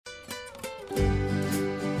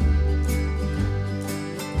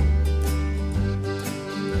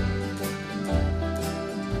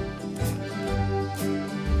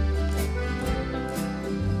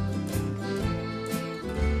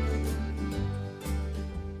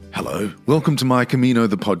Hello, welcome to My Camino,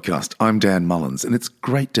 the podcast. I'm Dan Mullins, and it's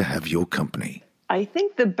great to have your company. I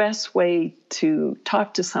think the best way to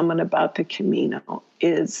talk to someone about the Camino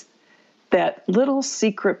is that little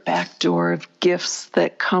secret back door of gifts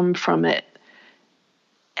that come from it,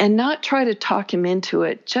 and not try to talk him into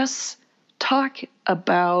it. Just talk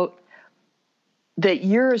about that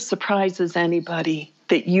you're as surprised as anybody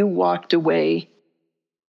that you walked away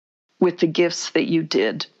with the gifts that you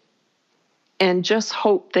did. And just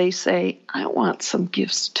hope they say, I want some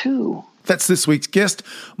gifts too. That's this week's guest,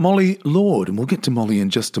 Molly Lord, and we'll get to Molly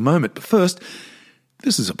in just a moment. But first,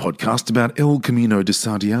 this is a podcast about El Camino de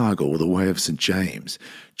Santiago, or the Way of St. James.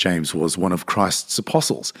 James was one of Christ's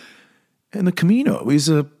apostles, and the Camino is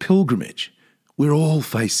a pilgrimage. We're all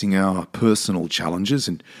facing our personal challenges,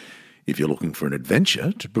 and if you're looking for an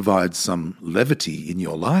adventure to provide some levity in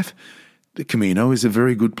your life, the Camino is a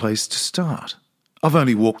very good place to start. I've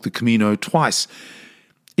only walked the Camino twice.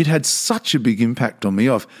 It had such a big impact on me.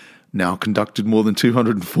 I've now conducted more than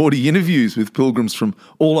 240 interviews with pilgrims from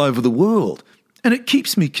all over the world, and it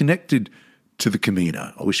keeps me connected to the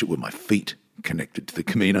Camino. I wish it were my feet connected to the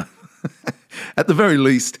Camino. At the very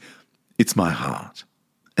least, it's my heart.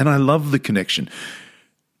 And I love the connection,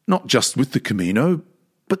 not just with the Camino,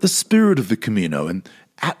 but the spirit of the Camino and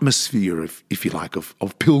atmosphere, if you like,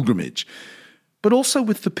 of pilgrimage, but also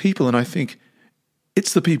with the people. And I think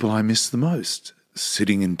it's the people I miss the most,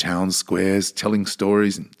 sitting in town squares, telling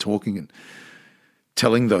stories and talking and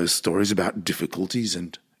telling those stories about difficulties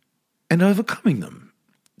and overcoming them,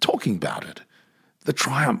 talking about it, the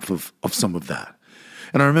triumph of some of that.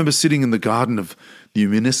 And I remember sitting in the garden of the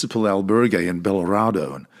municipal albergue in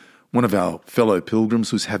Belorado, and one of our fellow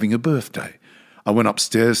pilgrims was having a birthday. I went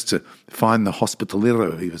upstairs to find the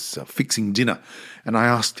hospitalero. He was fixing dinner, and I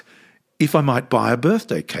asked if I might buy a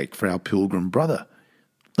birthday cake for our pilgrim brother.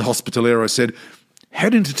 The hospitalero said,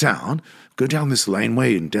 head into town, go down this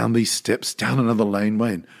laneway and down these steps, down another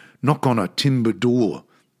laneway, and knock on a timber door.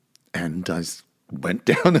 And I went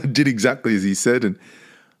down and did exactly as he said, and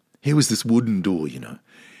here was this wooden door,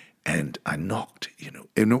 and I knocked,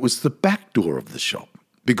 and it was the back door of the shop,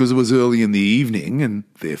 because it was early in the evening and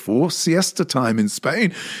therefore siesta time in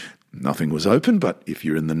Spain. Nothing was open, but if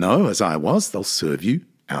you're in the know, as I was, they'll serve you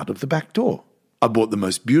out of the back door. I bought the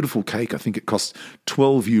most beautiful cake. I think it cost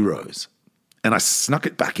 €12. And I snuck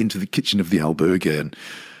it back into the kitchen of the albergue, and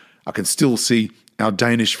I can still see our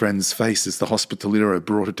Danish friend's face as the hospitalero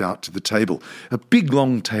brought it out to the table. A big,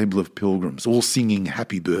 long table of pilgrims, all singing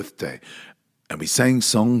happy birthday. And we sang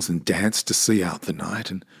songs and danced to see out the night.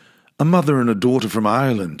 And a mother and a daughter from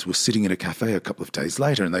Ireland were sitting in a cafe a couple of days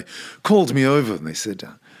later, and they called me over and they said,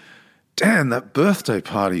 Dan, that birthday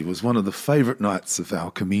party was one of the favourite nights of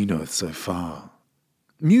our Camino so far.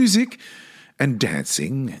 Music and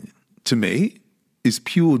dancing, to me, is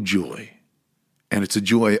pure joy. And it's a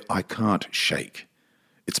joy I can't shake.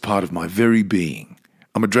 It's part of my very being.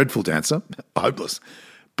 I'm a dreadful dancer, hopeless,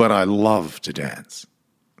 but I love to dance.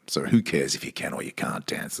 So who cares if you can or you can't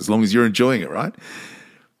dance, as long as you're enjoying it, right?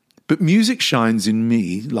 But music shines in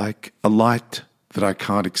me like a light that I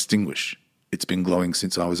can't extinguish. It's been glowing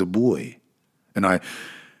since I was a boy. And I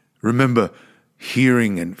remember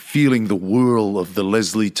hearing and feeling the whirl of the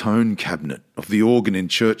Leslie tone cabinet of the organ in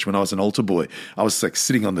church when I was an altar boy. I was like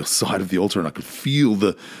sitting on the side of the altar and I could feel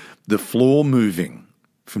the floor moving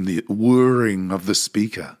from the whirring of the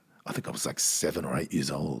speaker. I think I was like 7 or 8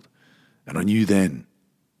 years old. And I knew then,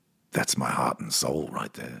 that's my heart and soul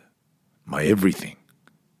right there. My everything.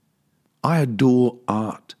 I adore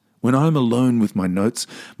art. When I'm alone with my notes,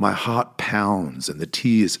 my heart pounds and the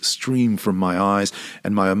tears stream from my eyes,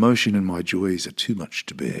 and my emotion and my joys are too much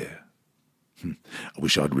to bear. I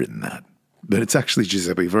wish I'd written that. But it's actually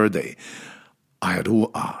Giuseppe Verdi. I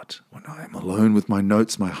adore art. When I am alone with my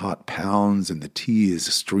notes, my heart pounds and the tears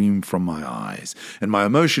stream from my eyes, and my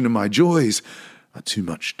emotion and my joys are too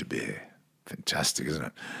much to bear. Fantastic, isn't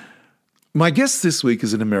it? My guest this week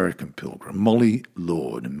is an American pilgrim, Molly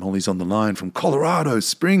Lord, and Molly's on the line from Colorado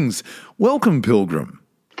Springs. Welcome, pilgrim.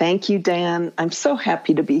 Thank you, Dan. I'm so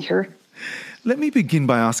happy to be here. Let me begin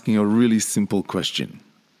by asking a really simple question.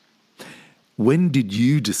 When did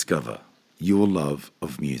you discover your love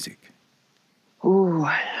of music? Ooh.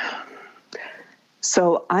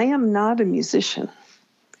 So I am not a musician.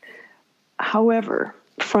 However,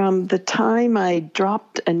 from the time I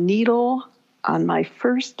dropped a needle on my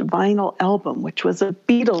first vinyl album, which was a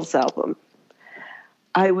Beatles album,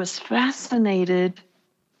 I was fascinated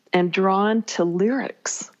and drawn to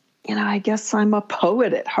lyrics. I guess I'm a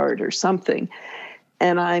poet at heart or something.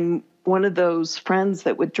 And I'm one of those friends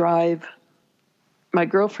that would drive my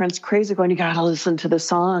girlfriend's crazy going, you got to listen to the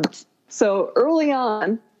songs. So early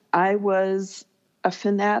on, I was a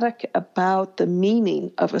fanatic about the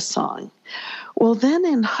meaning of a song. Well, then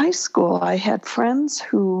in high school, I had friends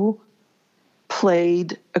who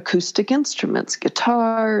played acoustic instruments,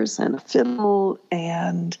 guitars and a fiddle,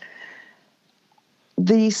 and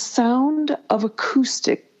the sound of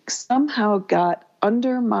acoustic somehow got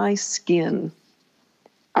under my skin.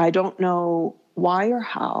 I don't know why or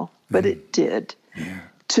how, but it did. Yeah.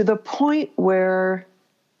 To the point where,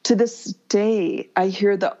 to this day, I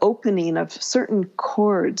hear the opening of certain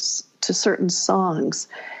chords to certain songs,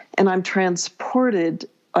 and I'm transported,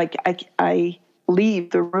 like I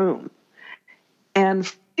leave the room. And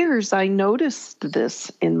for years, I noticed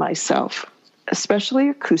this in myself, especially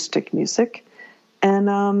acoustic music. And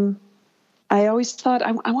I always thought,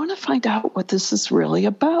 I want to find out what this is really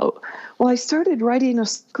about. Well, I started writing a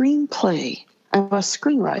screenplay. I'm a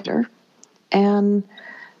screenwriter. And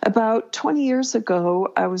about 20 years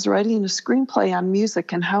ago, I was writing a screenplay on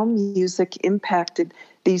music and how music impacted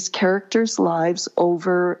these characters' lives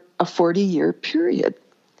over a 40-year period.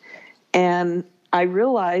 And I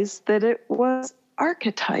realized that it was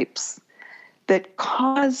archetypes that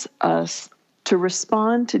cause us to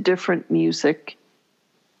respond to different music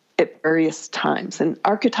at various times. And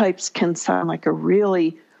archetypes can sound like a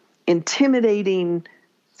really intimidating,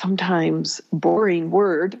 sometimes boring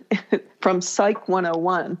word from Psych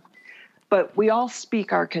 101, but we all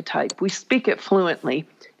speak archetype. We speak it fluently.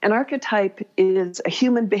 An archetype is a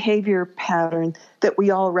human behavior pattern that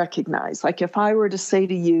we all recognize. Like if I were to say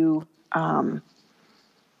to you,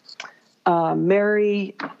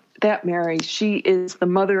 Mary, she is the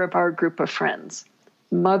mother of our group of friends.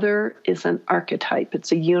 Mother is an archetype.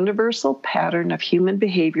 It's a universal pattern of human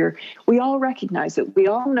behavior. We all recognize it. We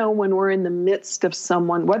all know when we're in the midst of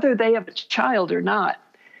someone, whether they have a child or not,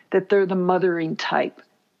 that they're the mothering type.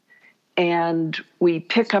 And we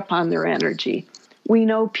pick up on their energy. We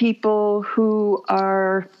know people who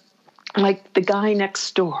are like the guy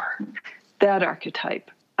next door, that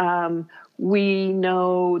archetype. We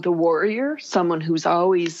know the warrior, someone who's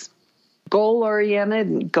always goal-oriented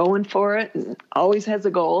and going for it and always has a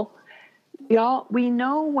goal. We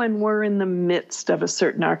know when we're in the midst of a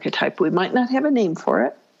certain archetype. We might not have a name for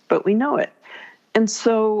it, but we know it. And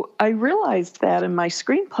so I realized that in my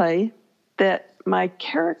screenplay that my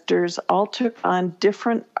characters all took on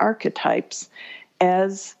different archetypes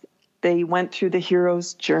as they went through the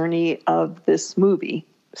hero's journey of this movie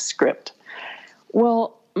script.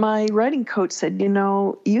 Well, my writing coach said, you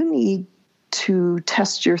need to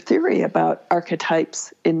test your theory about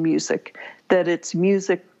archetypes in music, that it's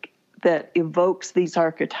music that evokes these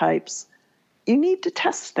archetypes. You need to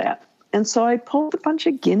test that. And so I pulled a bunch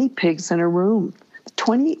of guinea pigs in a room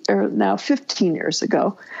 15 years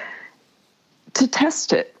ago to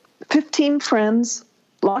test it. 15 friends,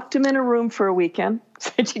 locked them in a room for a weekend,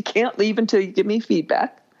 said you can't leave until you give me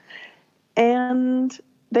feedback. And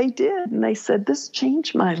they did. And they said, this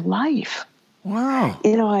changed my life. Wow.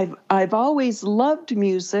 I've always loved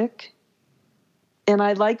music, and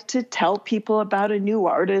I like to tell people about a new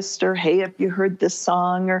artist or, hey, have you heard this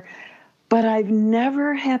song? But I've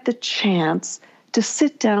never had the chance to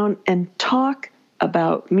sit down and talk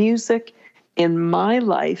about music in my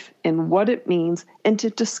life and what it means and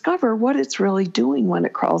to discover what it's really doing when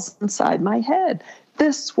it crawls inside my head.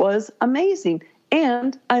 This was amazing.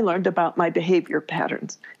 And I learned about my behavior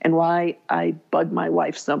patterns and why I bug my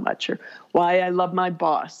wife so much or why I love my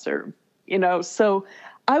boss so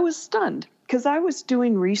I was stunned because I was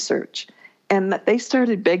doing research and they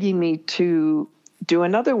started begging me to do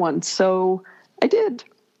another one. So I did.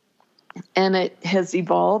 And it has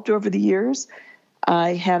evolved over the years.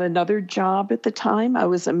 I had another job at the time. I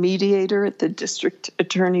was a mediator at the district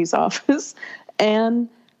attorney's office, and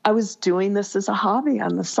I was doing this as a hobby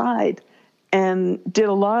on the side. And did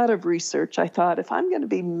a lot of research. I thought, if I'm going to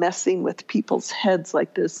be messing with people's heads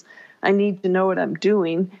like this, I need to know what I'm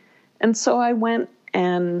doing. And so I went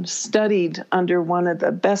and studied under one of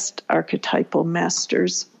the best archetypal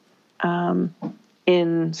masters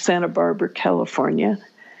in Santa Barbara, California,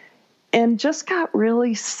 and just got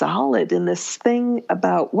really solid in this thing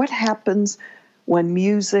about what happens when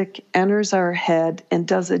music enters our head and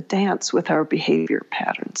does a dance with our behavior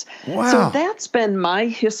patterns. Wow. So that's been my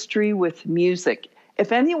history with music.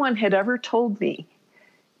 If anyone had ever told me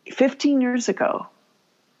 15 years ago,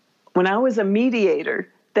 when I was a mediator,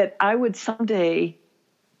 that I would someday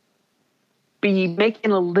be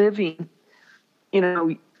making a living,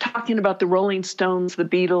 talking about the Rolling Stones, the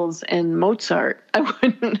Beatles, and Mozart, I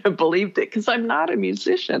wouldn't have believed it because I'm not a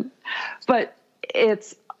musician. But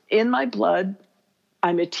it's in my blood.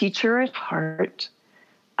 I'm a teacher at heart.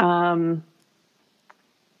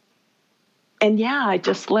 And yeah, I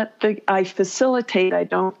just I facilitate, I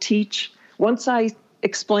don't teach. Once I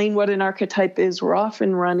explain what an archetype is, we're off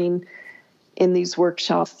and running in these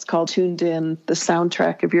workshops. It's called Tuned In, the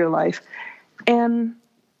soundtrack of your life. And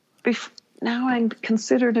now I'm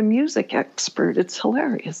considered a music expert. It's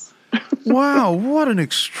hilarious. Wow, what an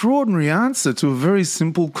extraordinary answer to a very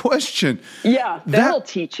simple question. Yeah, that'll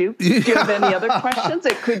teach you. Yeah. Do you have any other questions?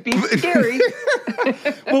 It could be scary.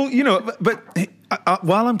 Well, but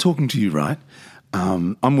while I'm talking to you, right,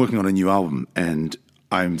 I'm working on a new album, and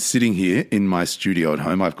I'm sitting here in my studio at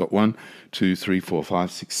home. I've got 1, 2, 3, 4,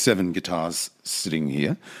 5, 6, 7 guitars sitting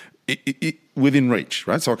here within reach,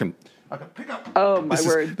 right? So I can pick up. Oh, my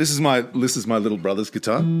word. This is my little brother's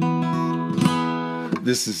guitar.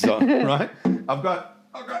 This is right. I've got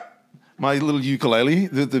my little ukulele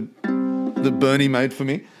that Bernie made for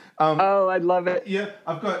me. I love it. Yeah,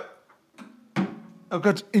 I've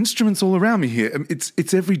got instruments all around me here.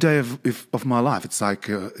 It's every day of my life. It's like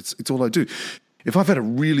it's all I do. If I've had a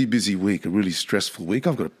really busy week, a really stressful week,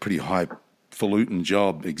 I've got a pretty highfalutin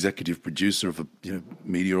job, executive producer of a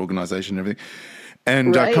media organization and everything,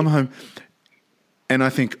 and I come home and I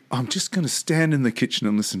think I'm just going to stand in the kitchen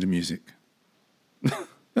and listen to music.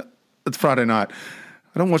 It's Friday night.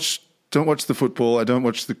 I don't watch the football. I don't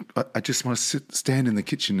watch I just want to stand in the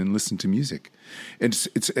kitchen and listen to music. It's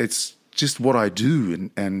just what I do,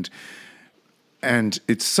 and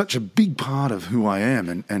it's such a big part of who I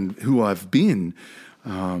am and who I've been.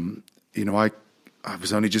 I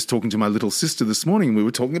was only just talking to my little sister this morning. We were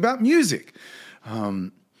talking about music.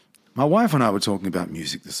 My wife and I were talking about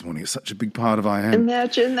music this morning. It's such a big part of I am.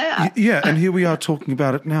 Imagine that. Yeah, and here we are talking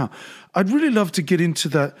about it now. I'd really love to get into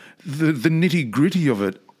the nitty-gritty of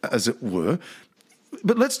it, as it were,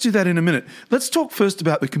 but let's do that in a minute. Let's talk first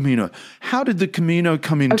about the Camino. How did the Camino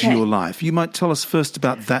come into your life? You might tell us first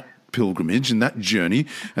about that pilgrimage and that journey,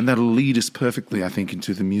 and that'll lead us perfectly, I think,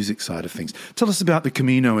 into the music side of things. Tell us about the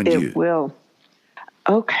Camino and you. It will.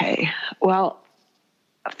 Okay. Well,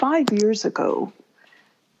 5 years ago,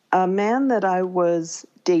 a man that I was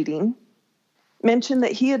dating mentioned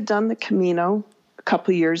that he had done the Camino a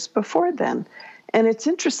couple years before then. And it's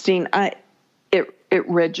interesting. It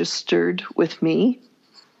registered with me.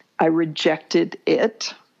 I rejected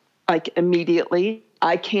it immediately.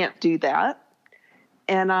 I can't do that.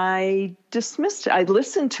 And I dismissed it. I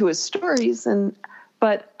listened to his stories,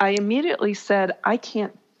 but I immediately said, I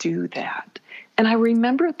can't do that. And I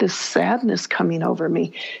remember this sadness coming over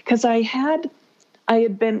me because I had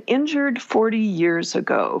been injured 40 years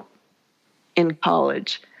ago in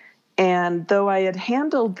college. And though I had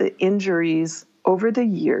handled the injuries over the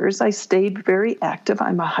years, I stayed very active.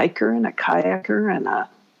 I'm a hiker and a kayaker and a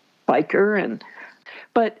biker.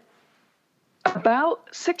 But about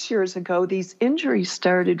 6 years ago, these injuries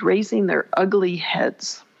started raising their ugly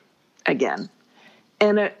heads again.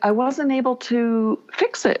 And I wasn't able to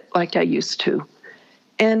fix it like I used to.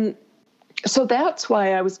 And so that's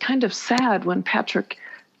why I was kind of sad when Patrick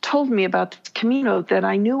told me about this Camino that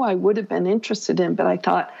I knew I would have been interested in, but I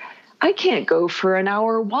thought, I can't go for an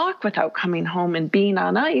hour walk without coming home and being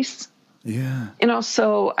on ice. Yeah.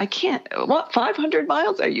 So I can't. What, 500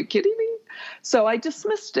 miles? Are you kidding me? So I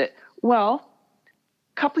dismissed it. Well,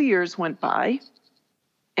 a couple years went by,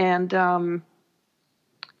 and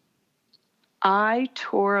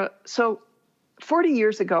So 40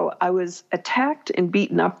 years ago, I was attacked and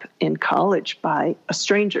beaten up in college by a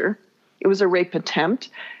stranger. It was a rape attempt.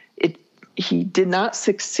 He did not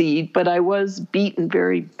succeed, but I was beaten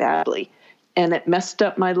very badly, and it messed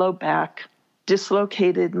up my low back,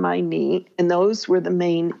 dislocated my knee, and those were the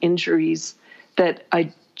main injuries that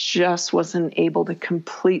I just wasn't able to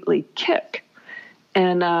completely kick.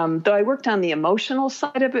 And though I worked on the emotional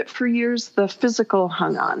side of it for years, the physical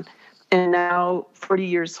hung on. And now, 40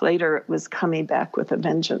 years later, it was coming back with a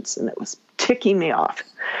vengeance, and it was ticking me off.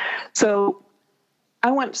 So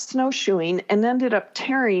I went snowshoeing and ended up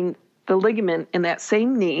tearing the ligament in that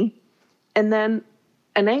same knee and then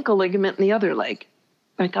an ankle ligament in the other leg.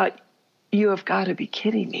 I thought, you have got to be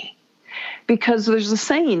kidding me. Because there's a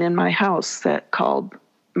saying in my house that called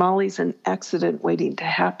Molly's an accident waiting to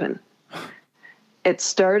happen. It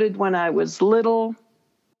started when I was little.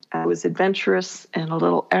 I was adventurous and a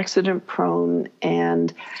little accident prone,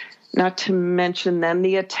 and not to mention then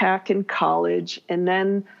the attack in college. And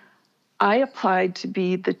then I applied to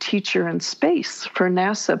be the teacher in space for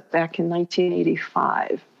NASA back in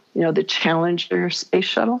 1985. The Challenger space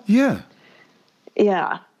shuttle? Yeah.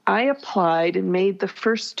 Yeah. I applied and made the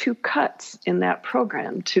first 2 cuts in that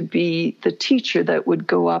program to be the teacher that would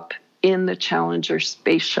go up in the Challenger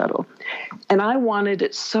space shuttle. And I wanted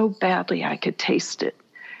it so badly I could taste it.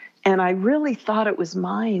 And I really thought it was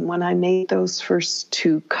mine when I made those first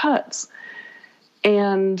 2 cuts.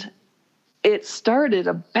 And it started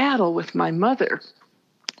a battle with my mother,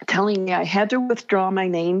 telling me I had to withdraw my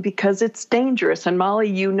name because it's dangerous. And Molly,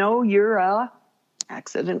 you're a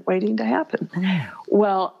accident waiting to happen.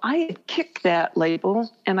 Well, I had kicked that label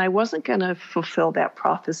and I wasn't going to fulfill that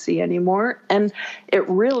prophecy anymore. And it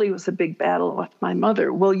really was a big battle with my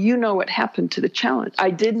mother. Well, what happened to the challenge. I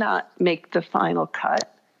did not make the final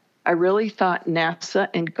cut. I really thought NASA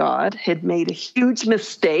and God had made a huge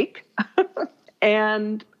mistake.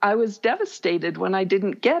 And I was devastated when I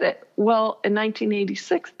didn't get it. Well, in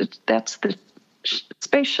 1986, that's the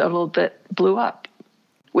space shuttle that blew up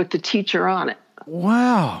with the teacher on it.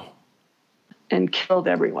 Wow. And killed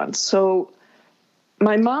everyone. So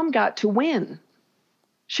my mom got to win.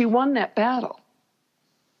 She won that battle.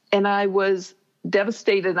 And I was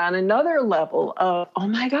devastated on another level of, oh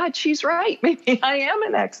my God, she's right. Maybe I am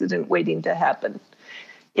an accident waiting to happen.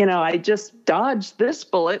 I just dodged this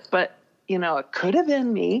bullet, but, it could have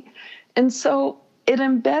been me. And so it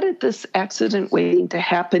embedded this accident waiting to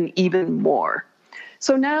happen even more.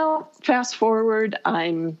 So now, fast forward,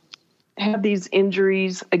 I have these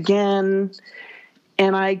injuries again,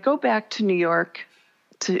 and I go back to New York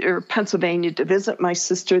or Pennsylvania to visit my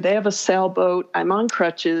sister. They have a sailboat. I'm on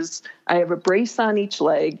crutches. I have a brace on each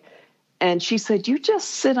leg. And she said, you just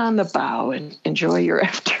sit on the bow and enjoy your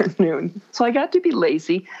afternoon. So I got to be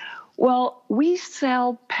lazy. Well, we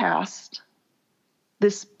sailed past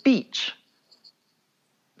this beach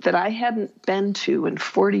that I hadn't been to in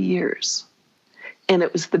 40 years. And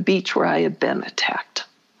it was the beach where I had been attacked.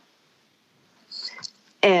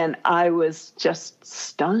 And I was just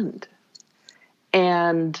stunned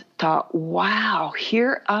and thought, wow,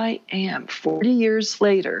 here I am 40 years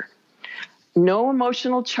later. No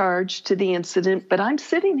emotional charge to the incident, but I'm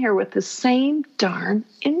sitting here with the same darn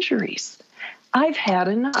injuries. I've had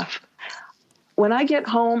enough. When I get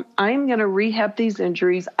home, I'm going to rehab these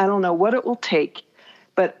injuries. I don't know what it will take,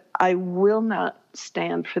 but I will not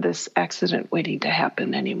stand for this accident waiting to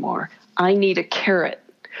happen anymore. I need a carrot.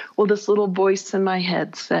 Well, this little voice in my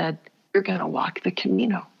head said, you're going to walk the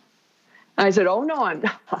Camino. And I said, oh, no, I'm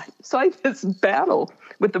not. So I had this battle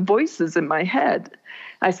with the voices in my head.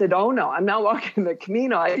 I said, oh, no, I'm not walking the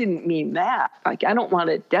Camino. I didn't mean that. I don't want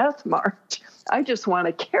a death march. I just want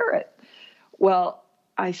a carrot. Well,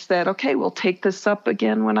 I said, okay, we'll take this up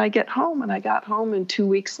again when I get home. And I got home and 2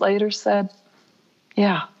 weeks later said,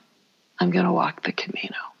 yeah, I'm going to walk the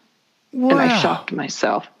Camino. Wow. And I shocked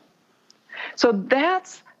myself. So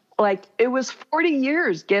that's it was 40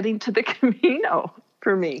 years getting to the Camino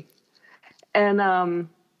for me. And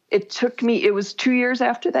it was 2 years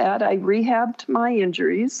after that, I rehabbed my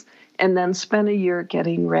injuries and then spent a year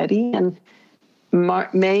getting ready. And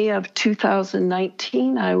May of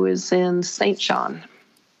 2019, I was in St. John.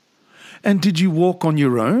 And did you walk on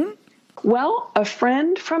your own? Well, a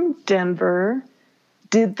friend from Denver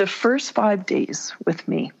did the first 5 days with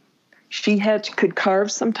me. She could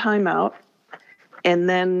carve some time out. And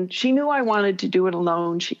then she knew I wanted to do it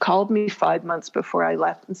alone. She called me 5 months before I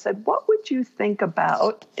left and said, what would you think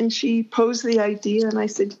about? And she posed the idea. And I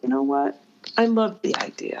said, you know what? I love the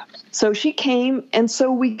idea. So she came. And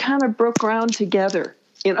so we kind of broke ground together.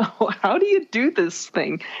 How do you do this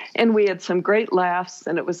thing? And we had some great laughs,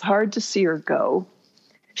 and it was hard to see her go.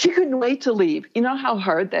 She couldn't wait to leave. You know how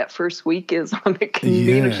hard that first week is on the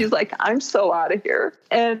Camino? Yeah. She's like, I'm so out of here.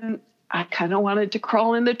 And I kind of wanted to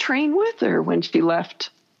crawl in the train with her when she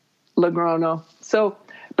left Logrono. So,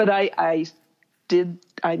 but I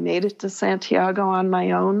made it to Santiago on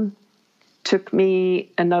my own. Took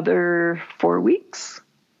me another 4 weeks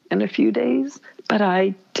and a few days, but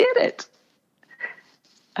I did it.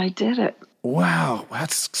 I did it. Wow,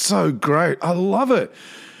 that's so great. I love it.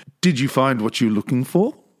 Did you find what you're looking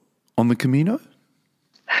for on the Camino?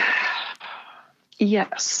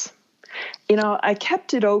 Yes. I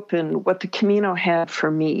kept it open what the Camino had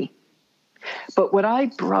for me. But what I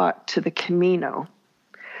brought to the Camino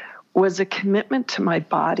was a commitment to my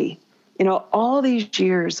body. All these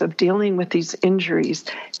years of dealing with these injuries,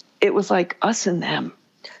 it was like us and them.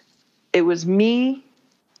 It was me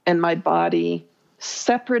and my body,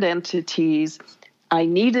 separate entities. I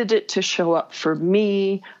needed it to show up for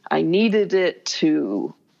me. I needed it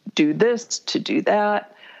to do this, to do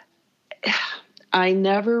that. I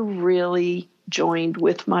never really joined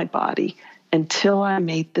with my body until I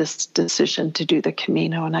made this decision to do the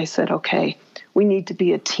Camino. And I said, okay, we need to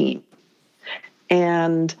be a team.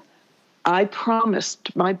 And I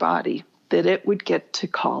promised my body that it would get to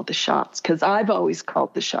call the shots, because I've always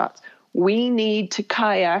called the shots. We need to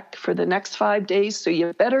kayak for the next 5 days, so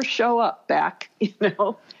you better show up back,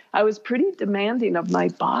 I was pretty demanding of my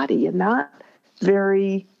body and not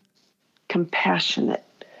very compassionate.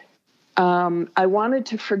 I wanted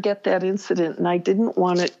to forget that incident, and I didn't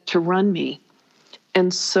want it to run me.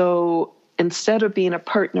 And so instead of being a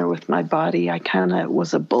partner with my body, I kind of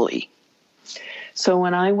was a bully. So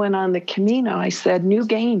when I went on the Camino, I said, new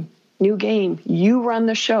game. You run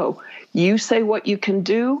the show. You say what you can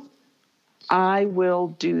do. I will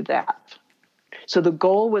do that. So the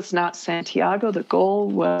goal was not Santiago. The goal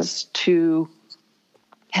was to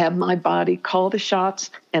have my body call the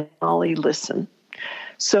shots and Molly listen.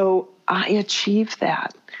 So I achieved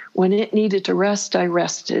that. When it needed to rest, I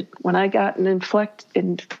rested. When I got an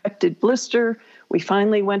infected blister, we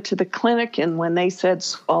finally went to the clinic, and when they said,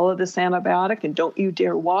 swallow this antibiotic and don't you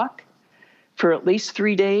dare walk, for at least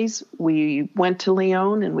 3 days, we went to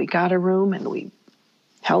Leon and we got a room and we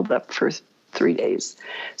held up for 3 days.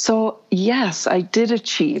 So yes, I did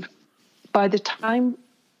achieve. By the time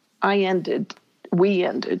we ended,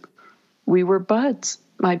 we were buds.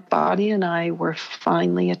 My body and I were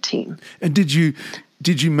finally a team. And did you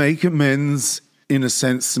make amends, in a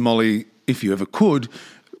sense, Molly, if you ever could,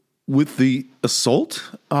 with the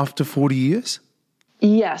assault after 40 years?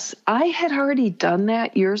 Yes, I had already done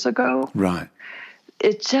that years ago. Right.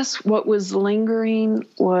 It just, what was lingering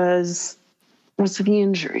was the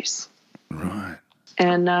injuries. Right.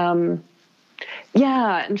 And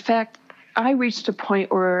in fact, I reached a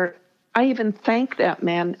point where I even thanked that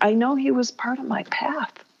man. I know he was part of my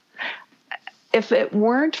path. If it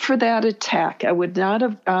weren't for that attack, I would not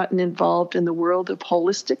have gotten involved in the world of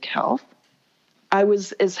holistic health. I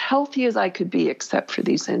was as healthy as I could be, except for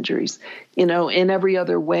these injuries, in every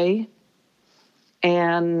other way.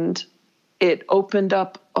 And it opened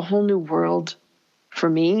up a whole new world for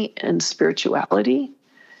me in spirituality.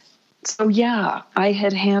 So, yeah, I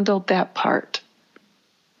had handled that part.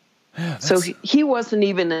 Yeah, so he wasn't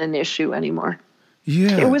even an issue anymore.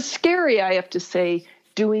 Yeah. It was scary, I have to say,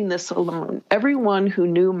 doing this alone. Everyone who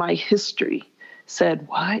knew my history said,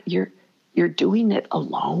 what? You're doing it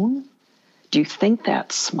alone? Do you think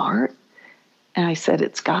that's smart? And I said,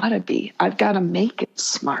 it's got to be. I've got to make it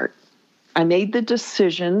smart. I made the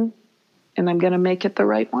decision, and I'm going to make it the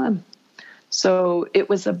right one. So it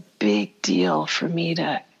was a big deal for me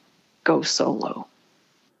to go solo.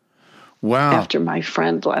 Wow. After my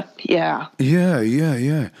friend left. Yeah.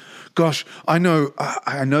 Yeah. Gosh, I know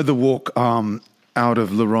the walk out of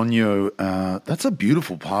Logroño, that's a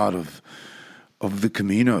beautiful part of the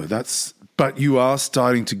Camino. But you are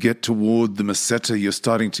starting to get toward the Meseta. You're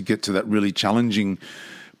starting to get to that really challenging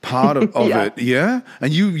part of it. Yeah?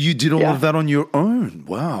 And you did all of that on your own.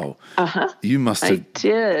 Wow. Uh-huh. You must have. I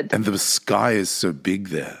did. And the sky is so big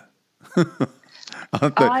there.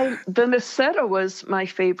 The Meseta was my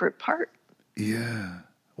favorite part. Yeah.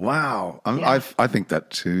 Wow. I think that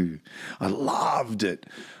too. I loved it.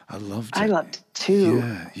 I loved it too.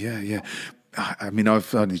 Yeah. I mean, I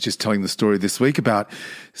was just telling the story this week about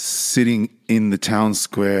sitting in the town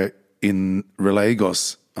square in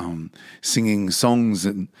Relagos, singing songs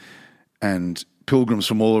and pilgrims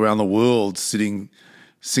from all around the world singing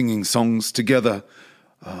songs together.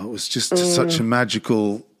 It was just such a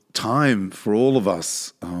magical time for all of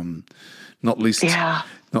us. Not least of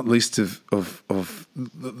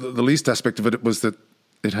the least aspect of it was that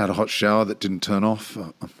it had a hot shower that didn't turn off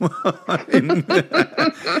in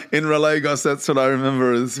Relagos. That's what I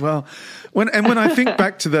remember as well. When I think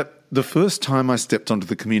back to that, the first time I stepped onto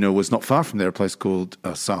the Camino was not far from there, a place called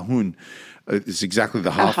Sahun. It's exactly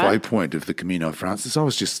the halfway point of the Camino, Frances. I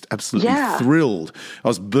was just absolutely thrilled. I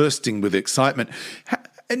was bursting with excitement.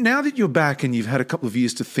 And now that you're back and you've had a couple of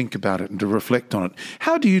years to think about it and to reflect on it,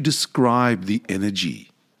 how do you describe the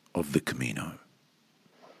energy of the Camino?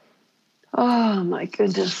 Oh, my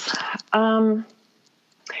goodness. A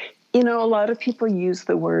lot of people use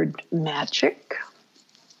the word magic.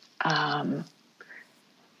 I've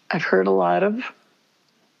heard a lot of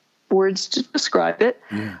words to describe it.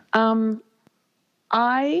 Yeah.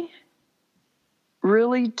 I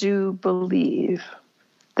really do believe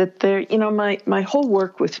that there, my whole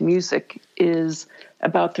work with music is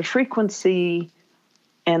about the frequency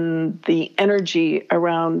and the energy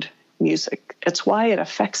around music. It's why it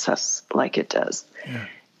affects us like it does. Yeah.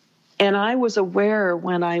 And I was aware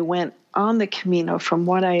when I went on the Camino from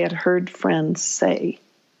what I had heard friends say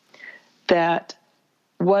that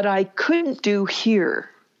what I couldn't do here,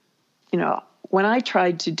 when I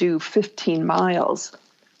tried to do 15 miles,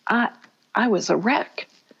 I was a wreck.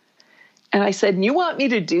 And I said, you want me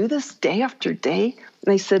to do this day after day?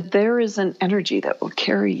 And they said, there is an energy that will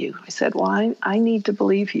carry you. I said, well, I need to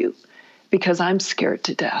believe you because I'm scared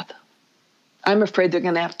to death. I'm afraid they're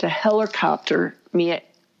going to have to helicopter me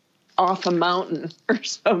off a mountain or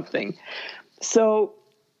something. So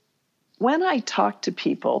when I talk to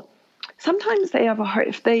people, sometimes they have a hard,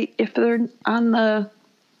 if they're on the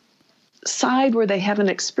side where they haven't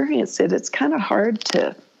experienced it, it's kind of hard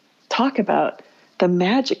to talk about the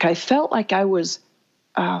magic. I felt like I was,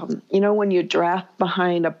 when you draft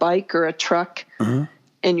behind a bike or a truck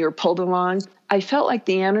and you're pulled along, I felt like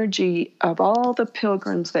the energy of all the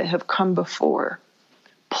pilgrims that have come before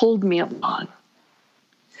pulled me along.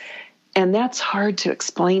 And that's hard to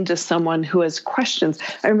explain to someone who has questions.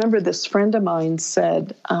 I remember this friend of mine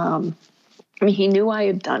said, he knew I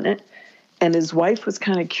had done it, and his wife was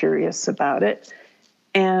kind of curious about it.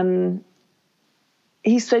 And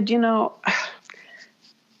he said,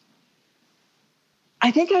 I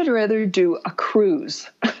think I'd rather do a cruise.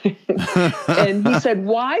 And he said,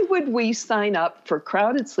 why would we sign up for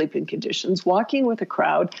crowded sleeping conditions, walking with a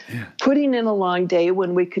crowd, putting in a long day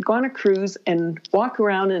when we could go on a cruise and walk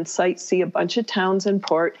around and sightsee a bunch of towns and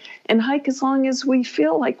port and hike as long as we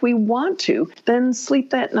feel like we want to, then sleep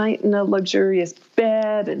that night in a luxurious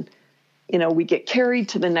bed, and we get carried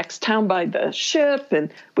to the next town by the ship,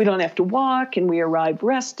 and we don't have to walk, and we arrive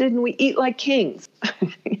rested, and we eat like kings,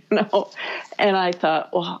 And I thought,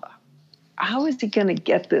 well, how is he going to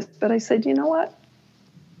get this? But I said, you know what?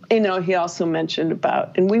 He also mentioned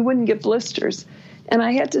about, and we wouldn't get blisters. And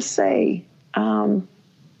I had to say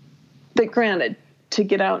that granted, to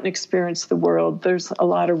get out and experience the world, there's a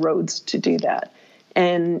lot of roads to do that.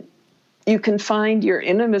 And you can find your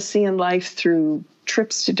intimacy in life through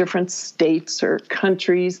trips to different states or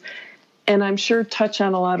countries, and I'm sure touch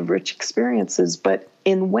on a lot of rich experiences. But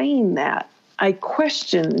in weighing that, I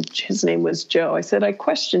questioned, his name was Joe. I said, I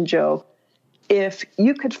questioned Joe if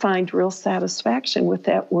you could find real satisfaction with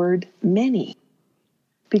that word many.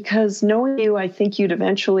 Because knowing you, I think you'd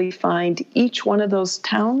eventually find each one of those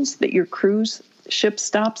towns that your cruise ship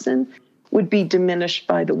stops in would be diminished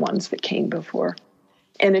by the ones that came before.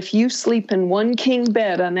 And if you sleep in one king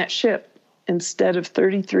bed on that ship instead of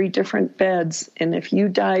 33 different beds, and if you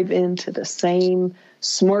dive into the same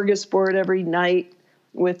smorgasbord every night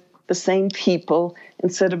with the same people,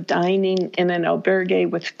 instead of dining in an albergue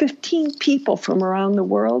with 15 people from around the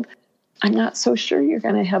world, I'm not so sure you're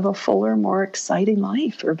going to have a fuller, more exciting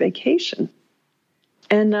life or vacation.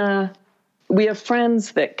 And we have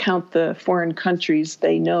friends that count the foreign countries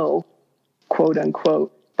they know, quote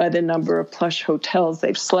unquote, by the number of plush hotels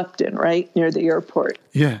they've slept in, right, near the airport.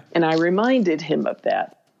 Yeah. And I reminded him of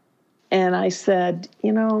that. And I said,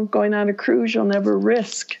 going on a cruise, you'll never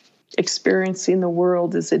risk experiencing the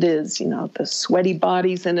world as it is, the sweaty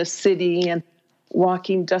bodies in a city and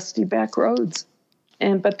walking dusty back roads.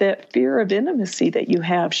 But that fear of intimacy that you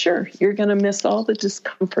have, sure, you're going to miss all the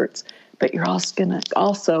discomforts, but you're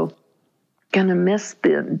also going to miss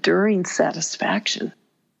the enduring satisfaction.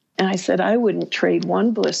 And I said, I wouldn't trade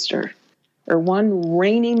one blister or one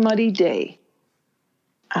rainy, muddy day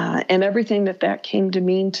and everything that came to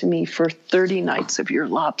mean to me for 30 nights of your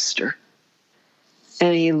lobster.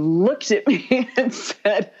 And he looked at me and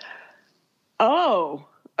said, oh,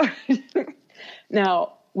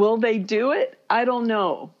 now, will they do it? I don't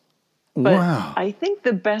know. But wow. I think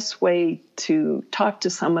the best way to talk to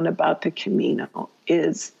someone about the Camino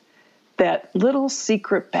is that little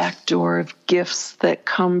secret back door of gifts that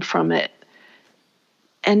come from it,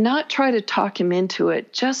 and not try to talk him into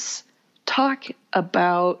it. Just talk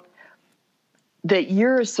about that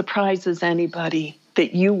you're as surprised as anybody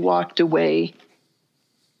that you walked away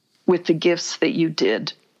with the gifts that you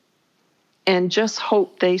did. And just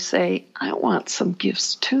hope they say, I want some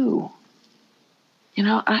gifts too.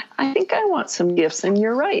 I think I want some gifts. And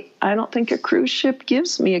you're right. I don't think a cruise ship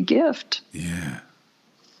gives me a gift. Yeah.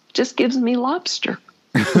 Just gives me lobster.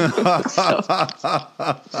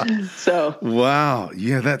 So. Wow.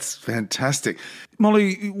 Yeah, that's fantastic.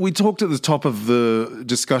 Molly, we talked at the top of the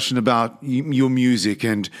discussion about your music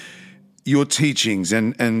and your teachings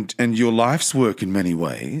and your life's work in many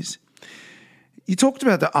ways. You talked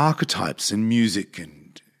about the archetypes in music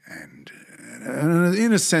and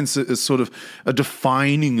in a sense a sort of a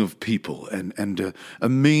defining of people and a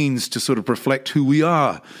means to sort of reflect who we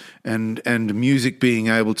are, and music being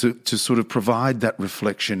able to sort of provide that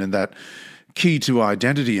reflection and that key to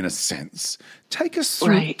identity in a sense. Take us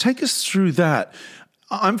through that.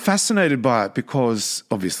 I'm fascinated by it because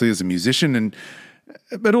obviously as a musician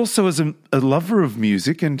but also as a lover of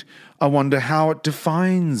music, and I wonder how it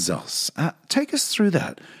defines us. Take us through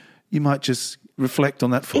that. You might just reflect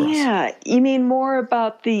on that for us. Yeah. You mean more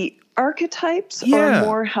about the archetypes or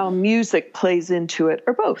more how music plays into it,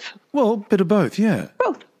 or both? Well, a bit of both, yeah.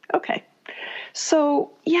 Both. Okay.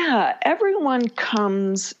 So, everyone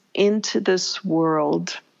comes into this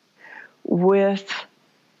world with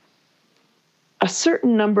a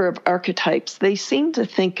certain number of archetypes. They seem to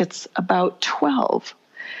think it's about 12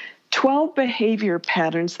 behavior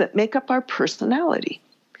patterns that make up our personality.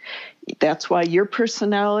 That's why your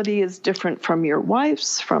personality is different from your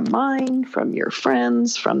wife's, from mine, from your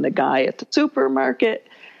friends, from the guy at the supermarket.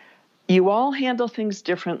 You all handle things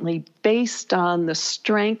differently based on the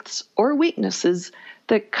strengths or weaknesses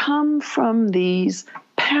that come from these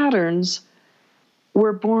patterns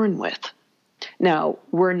we're born with. Now,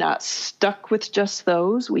 we're not stuck with just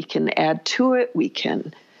those. We can add to it. We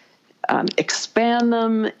can expand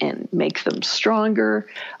them and make them stronger.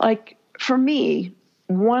 Like for me,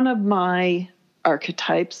 one of my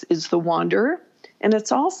archetypes is the wanderer, and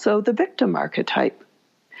it's also the victim archetype.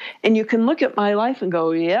 And you can look at my life and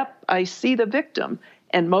go, yep, I see the victim.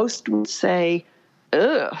 And most would say,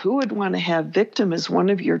 who would want to have victim as one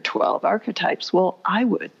of your 12 archetypes? Well, I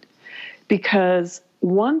would. Because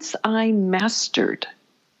once I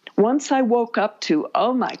woke up to,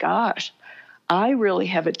 oh my gosh, I really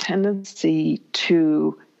have a tendency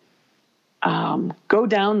to go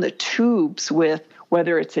down the tubes with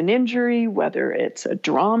whether it's an injury, whether it's a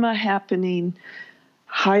drama happening,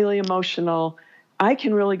 highly emotional. I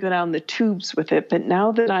can really go down the tubes with it. But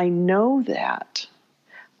now that I know that,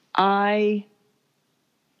 I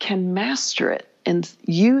can master it and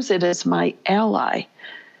use it as my ally.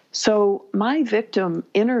 So my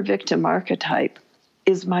inner victim archetype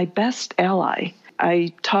is my best ally.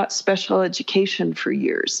 I taught special education for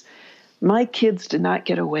years. My kids did not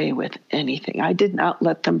get away with anything. I did not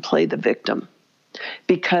let them play the victim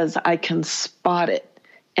because I can spot it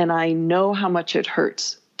and I know how much it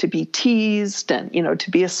hurts to be teased and,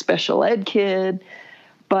 to be a special ed kid.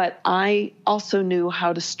 But I also knew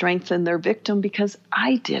how to strengthen their victim because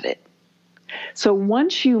I did it. So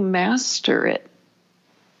once you master it,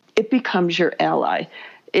 it becomes your ally.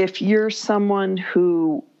 If you're someone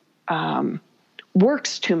who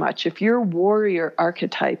works too much, if your warrior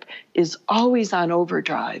archetype is always on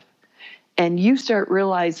overdrive, and you start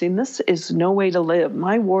realizing this is no way to live,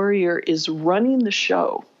 my warrior is running the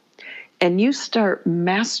show, and you start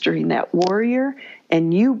mastering that warrior,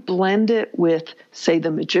 and you blend it with, say,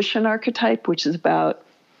 the magician archetype, which is about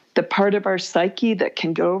the part of our psyche that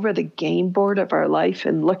can go over the game board of our life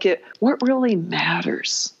and look at what really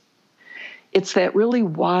matters. It's that really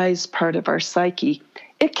wise part of our psyche.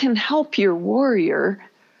 It can help your warrior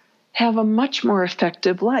have a much more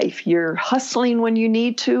effective life. You're hustling when you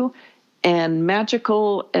need to and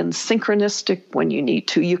magical and synchronistic when you need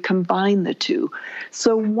to. You combine the two.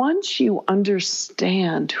 So once you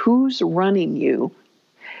understand who's running you,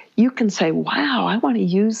 you can say, wow, I want to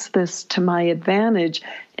use this to my advantage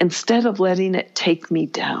instead of letting it take me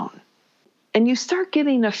down. And you start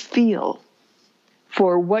getting a feel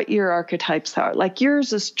for what your archetypes are. Like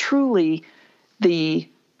yours is truly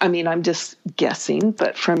I'm just guessing,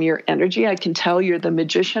 but from your energy, I can tell you're the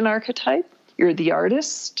magician archetype, you're the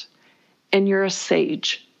artist, and you're a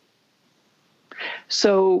sage.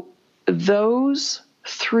 So those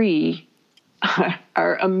three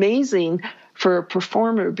are amazing for a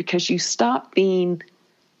performer because you stop being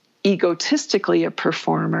egotistically a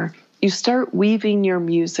performer. You start weaving your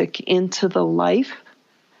music into the life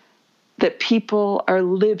that people are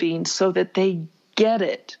living so that they get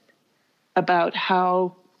it about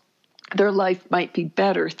how their life might be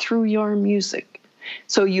better through your music.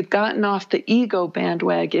 So you've gotten off the ego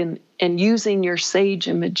bandwagon and using your sage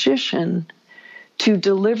and magician to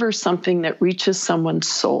deliver something that reaches someone's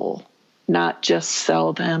soul, not just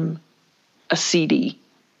sell them a CD.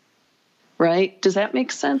 Right? Does that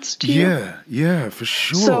make sense to you? Yeah, for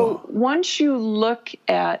sure. So once you look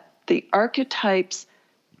at the archetypes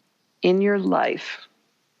in your life,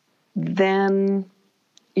 then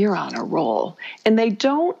you're on a roll. And they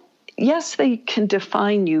can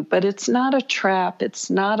define you, but it's not a trap. It's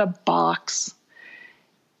not a box.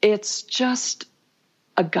 It's just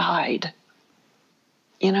a guide.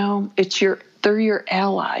 They're your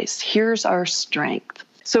allies. Here's our strength.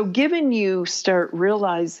 So given you start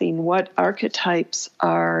realizing what archetypes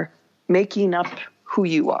are making up who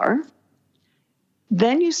you are,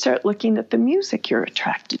 then you start looking at the music you're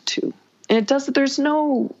attracted to. And there's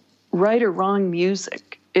no right or wrong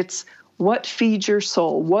music. It's what feeds your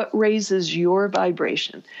soul, what raises your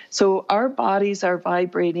vibration. So our bodies are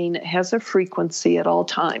vibrating. It has a frequency at all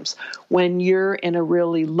times. When you're in a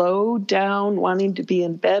really low down, wanting to be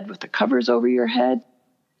in bed with the covers over your head,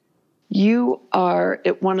 you are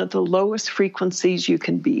at one of the lowest frequencies you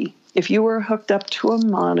can be. If you were hooked up to a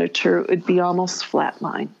monitor, it would be almost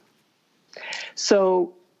flatline.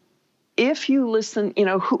 So if you listen,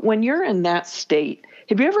 when you're in that state,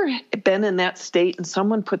 Have you ever been in that state and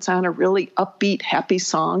someone puts on a really upbeat, happy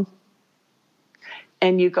song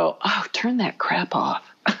and you go, oh, turn that crap off.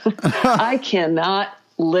 I cannot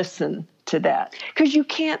listen to that because you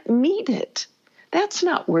can't meet it. That's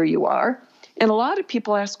not where you are. And a lot of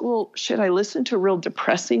people ask, well, should I listen to real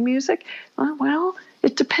depressing music? Well,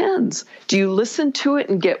 it depends. Do you listen to it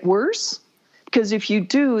and get worse? Because if you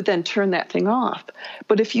do, then turn that thing off.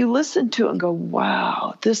 But if you listen to it and go,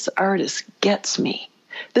 wow, this artist gets me.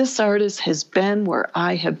 This artist has been where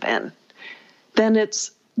I have been. Then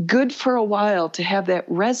it's good for a while to have that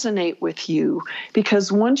resonate with you,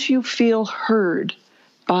 because once you feel heard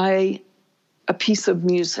by a piece of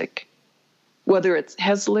music, whether it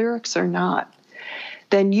has lyrics or not,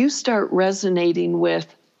 then you start resonating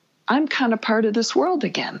with, I'm kind of part of this world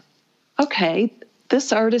again. Okay,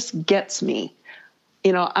 this artist gets me.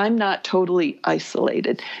 I'm not totally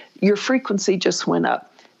isolated. Your frequency just went up.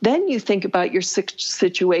 Then you think about your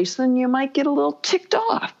situation and you might get a little ticked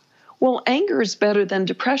off. Well, anger is better than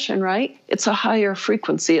depression, right? It's a higher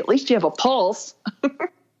frequency. At least you have a pulse.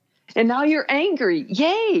 And now you're angry.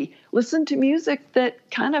 Yay! Listen to music that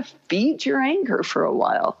kind of feeds your anger for a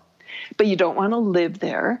while. But you don't want to live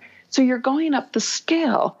there. So you're going up the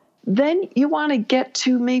scale. Then you want to get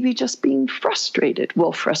to maybe just being frustrated.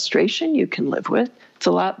 Well, frustration you can live with. It's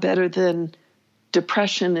a lot better than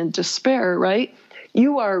depression and despair, right?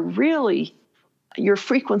 Your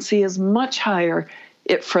frequency is much higher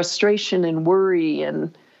at frustration and worry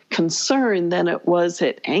and concern than it was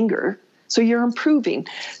at anger. So you're improving.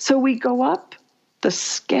 So we go up the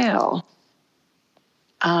scale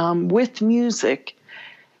with music.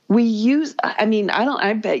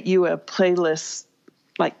 I bet you a playlist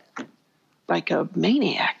like a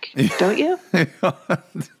maniac, don't you?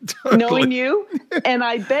 Totally. Knowing you. And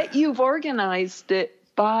I bet you've organized it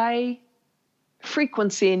by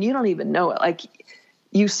frequency and you don't even know it. Like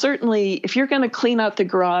you certainly, if you're going to clean out the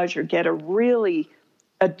garage or get a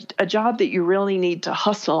job that you really need to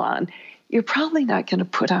hustle on, you're probably not going to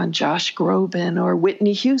put on Josh Groban or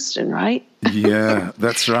Whitney Houston, right? Yeah,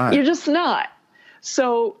 that's right. You're just not.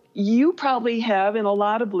 So you probably have, and a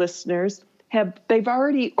lot of listeners they've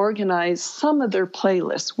already organized some of their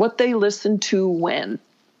playlists, what they listen to when.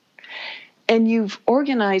 And you've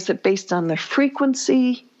organized it based on the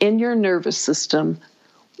frequency in your nervous system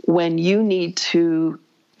when you need to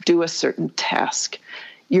do a certain task.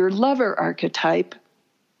 Your lover archetype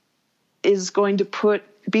is going to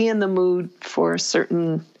be in the mood for a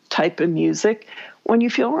certain type of music when you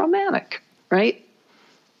feel romantic, right?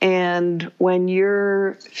 And when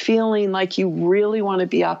you're feeling like you really want to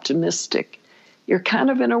be optimistic, you're kind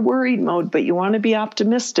of in a worried mode, but you want to be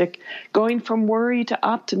optimistic. Going from worry to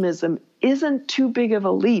optimism isn't too big of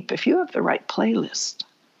a leap if you have the right playlist.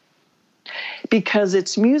 Because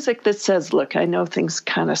it's music that says, look, I know things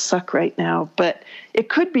kind of suck right now, but it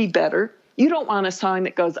could be better. You don't want a song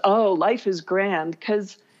that goes, oh, life is grand,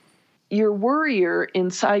 because your worrier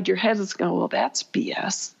inside your head is going, well, that's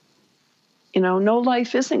BS. No,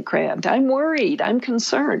 life isn't grand. I'm worried. I'm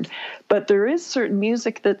concerned. But there is certain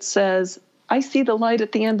music that says, I see the light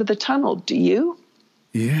at the end of the tunnel. Do you?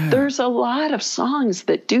 Yeah. There's a lot of songs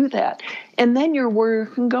that do that. And then your worrier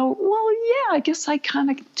can go, well, yeah, I guess I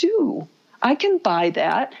kind of do. I can buy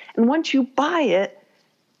that. And once you buy it,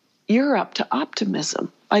 you're up to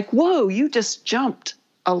optimism. Like, whoa, you just jumped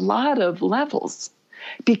a lot of levels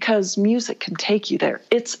because music can take you there.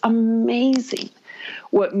 It's amazing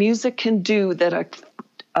what music can do that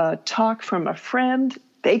a talk from a friend,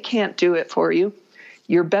 they can't do it for you.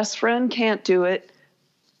 Your best friend can't do it.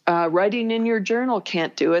 Writing in your journal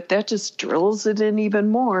can't do it. That just drills it in even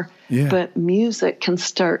more. Yeah. But music can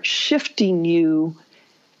start shifting you.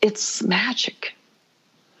 It's magic.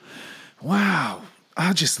 Wow.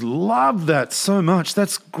 I just love that so much.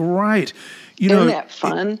 That's great. Isn't that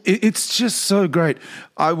fun? It's just so great.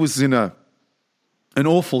 I was in an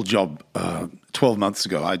awful job 12 months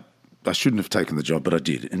ago. I shouldn't have taken the job, but I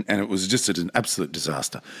did. And it was just an absolute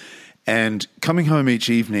disaster. And coming home each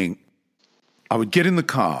evening, I would get in the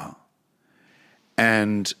car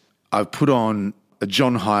and I put on a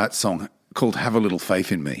John Hyatt song called Have a Little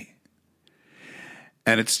Faith in Me.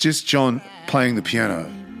 And it's just John playing the piano.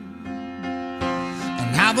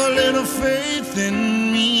 And have a little faith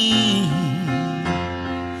in me.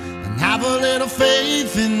 And have a little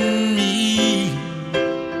faith in me.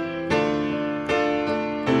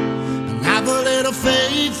 And have a little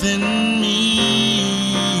faith in me.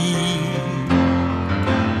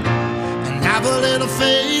 And have a little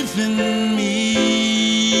faith in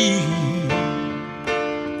me. And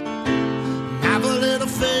have a little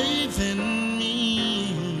faith in me.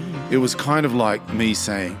 It was kind of like me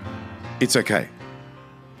saying, it's okay.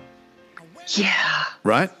 Yeah.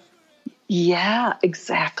 Right? Yeah,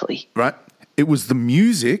 exactly. Right? It was the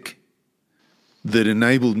music that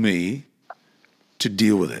enabled me to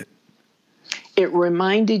deal with it. It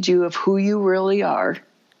reminded you of who you really are.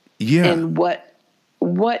 Yeah. And what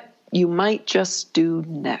you might just do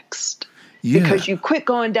next. Yeah. Because you quit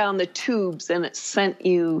going down the tubes and it sent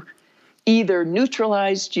you, either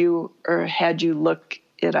neutralized you or had you look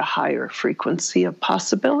at a higher frequency of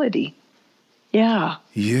possibility. Yeah.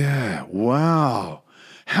 Yeah. Wow.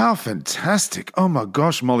 How fantastic. Oh my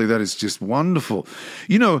gosh, Molly, that is just wonderful.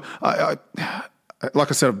 You know, I like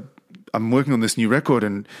I said, I'm working on this new record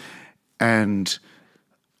and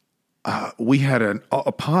we had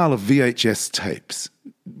a pile of VHS tapes,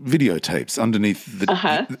 videotapes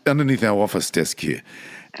underneath our office desk here.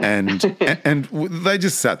 And and they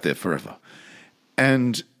just sat there forever.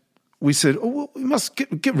 And we said, oh, well, we must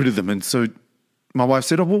get rid of them. And so my wife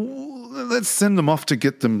said, oh, well, let's send them off to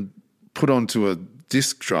get them put onto a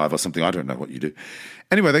disk drive or something. I don't know what you do.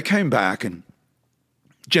 Anyway, they came back and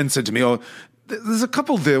Jen said to me, oh, there's a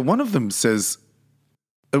couple there. One of them says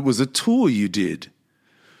it was a tour you did.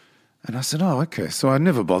 And I said, oh, okay. So I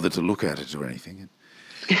never bothered to look at it or anything.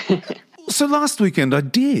 So last weekend I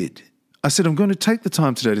did. I said, I'm going to take the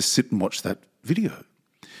time today to sit and watch that video.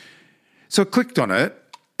 So I clicked on it,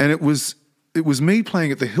 and it was me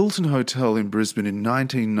playing at the Hilton Hotel in Brisbane in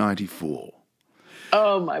 1994.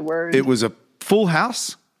 Oh, my word. It was a full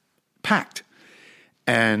house, packed.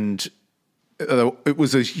 And it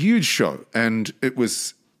was a huge show. And it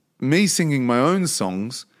was me singing my own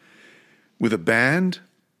songs with a band.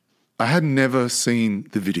 I had never seen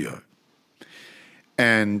the video.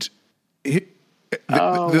 And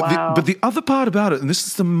wow. But the other part about it, and this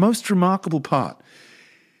is the most remarkable part,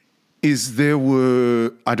 is there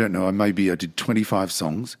were, I don't know, maybe I did 25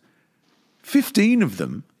 songs. 15 of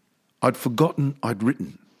them I'd forgotten I'd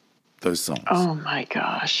written those songs. Oh, my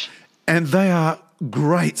gosh. And they are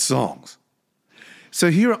great songs. So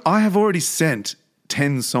here I have already sent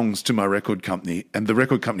 10 songs to my record company, and the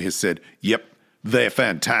record company has said, yep, they're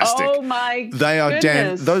fantastic. Oh, my They are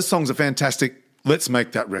goodness. those songs are fantastic. Let's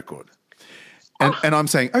make that record. And I'm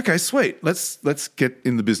saying, okay, sweet. Let's get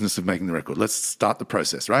in the business of making the record. Let's start the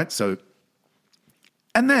process, right? So,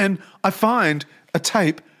 and then I find a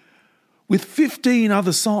tape with 15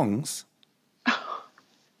 other songs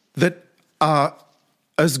that are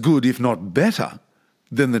as good, if not better,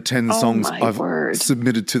 than the 10 songs I've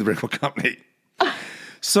submitted to the record company.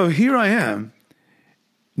 So here I am.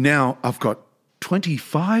 Now I've got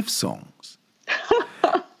 25 songs.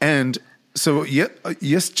 And so,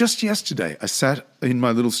 just yesterday, I sat in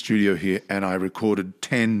my little studio here and I recorded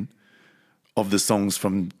 10 of the songs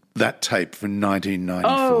from that tape from 1994.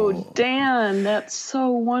 Oh, Dan, that's so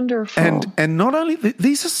wonderful. And not only,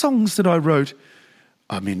 these are songs that I wrote,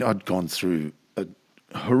 I mean, I'd gone through a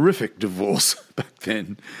horrific divorce back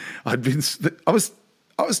then. I was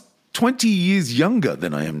 20 years younger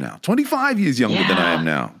than I am now, 25 years younger than I am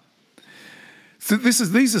now. So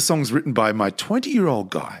these are songs written by my 20-year-old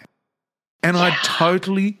guy. And I'd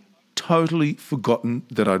totally forgotten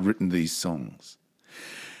that I'd written these songs.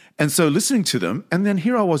 And so listening to them, and then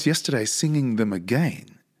here I was yesterday singing them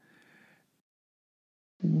again.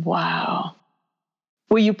 Wow.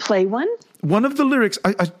 Will you play one? One of the lyrics,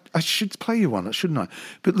 I should play you one, shouldn't I?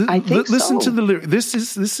 But I think listen so. to the lyric. This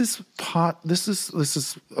is,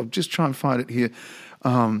 I'll just try and find it here.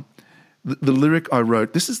 The lyric I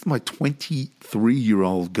wrote, this is my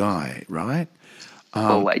 23-year-old guy, right?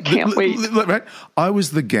 I can't wait. Right? I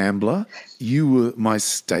was the gambler, you were my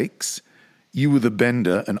stakes, you were the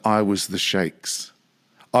bender, and I was the shakes.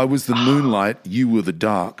 I was the moonlight, you were the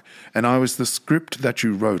dark, and I was the script that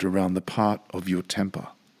you wrote around the part of your temper.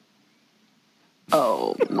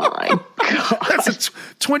 Oh, my God. That's a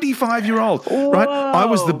 25-year-old, right? I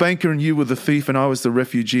was the banker and you were the thief, and I was the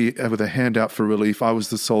refugee with a hand out for relief. I was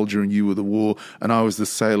the soldier and you were the war, and I was the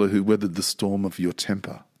sailor who weathered the storm of your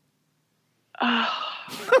temper.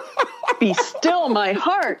 Be still, my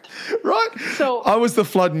heart. Right? So I was the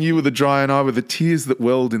flood and you were the dry, and I were the tears that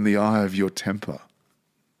welled in the eye of your temper.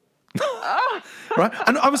 Right?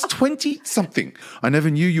 And I was 20-something. I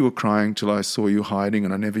never knew you were crying till I saw you hiding,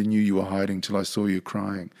 and I never knew you were hiding till I saw you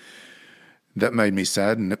crying. That made me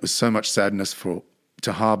sad, and it was so much sadness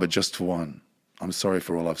to harbour just for one. I'm sorry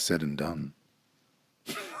for all I've said and done.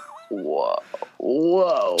 Whoa.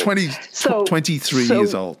 23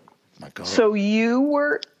 years old. My God. So you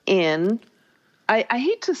were in, I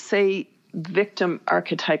hate to say victim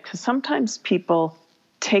archetype, because sometimes people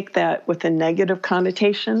take that with a negative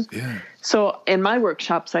connotation. Yeah. So in my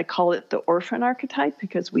workshops, I call it the orphan archetype,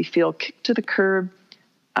 because we feel kicked to the curb,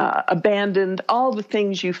 abandoned, all the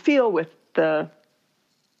things you feel with the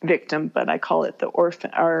victim, but I call it the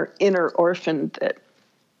orphan, our inner orphan that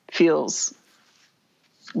feels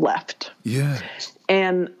left. Yeah.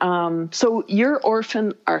 And so your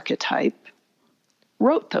orphan archetype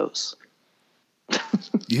wrote those.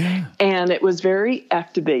 Yeah. And it was very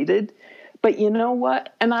activated. But you know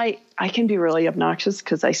what? And I can be really obnoxious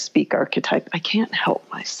because I speak archetype. I can't help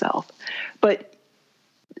myself. But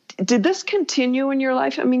did this continue in your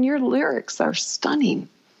life? I mean, your lyrics are stunning.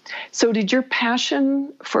 So did your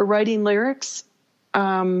passion for writing lyrics,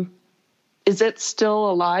 is it still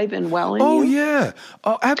alive and well in you? Oh, yeah.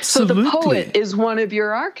 Oh, absolutely. So the poet is one of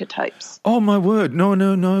your archetypes. Oh, my word. No.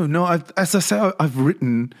 As I say, I've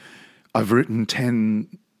written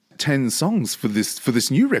 10 songs for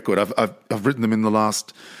this new record. I've written them in the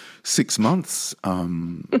last 6 months.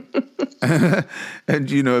 And,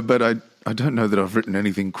 but I don't know that I've written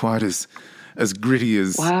anything quite as gritty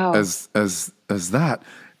as that.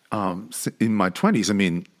 In my 20s, I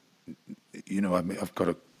mean, I've got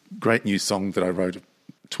a great new song that I wrote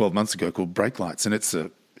 12 months ago called Brake Lights, and it's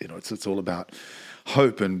all about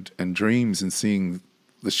hope and dreams and seeing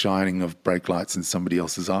the shining of brake lights in somebody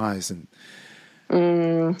else's eyes,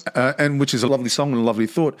 and which is a lovely song and a lovely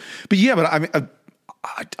thought. But I mean,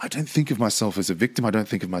 I don't think of myself as a victim. I don't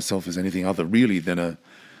think of myself as anything other really than a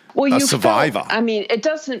survivor. It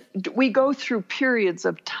doesn't. We go through periods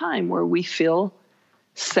of time where we feel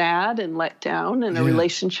sad and let down and a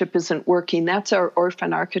relationship isn't working. That's our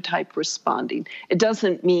orphan archetype responding. It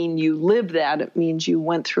doesn't mean you live that. It means you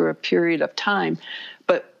went through a period of time.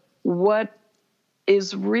 But what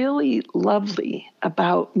is really lovely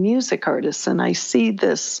about music artists, and I see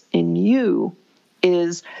this in you,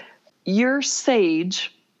 is your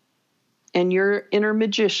sage and your inner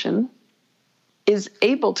magician is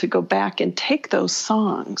able to go back and take those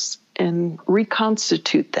songs and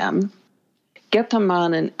reconstitute them, get them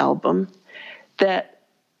on an album that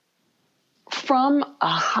from a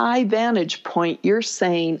high vantage point, you're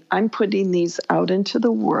saying, I'm putting these out into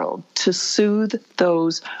the world to soothe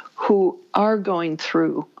those who are going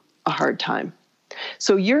through a hard time.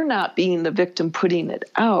 So you're not being the victim putting it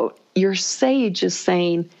out. Your sage is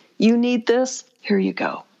saying, you need this, here you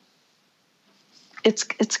go.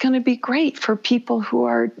 It's going to be great for people who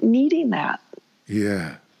are needing that.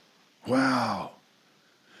 Yeah. Wow.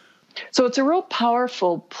 So it's a real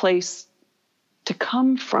powerful place to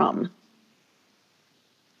come from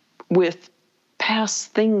with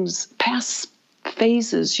past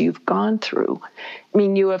phases you've gone through. I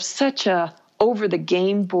mean, you have such a over the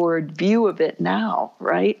game board view of it now,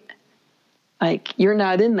 right? Like you're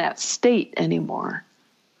not in that state anymore.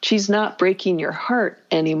 She's not breaking your heart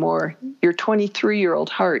anymore. Your 23-year-old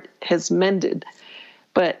heart has mended.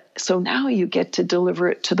 But so now you get to deliver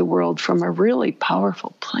it to the world from a really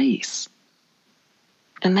powerful place.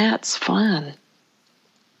 And that's fun.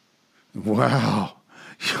 Wow.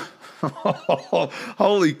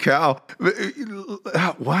 Holy cow.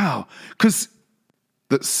 Wow. Because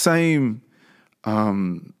that same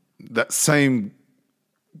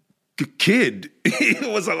kid,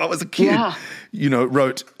 I was a kid,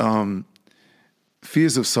 wrote,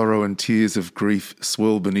 fears of sorrow and tears of grief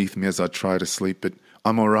swirl beneath me as I try to sleep, but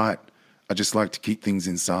I'm all right. I just like to keep things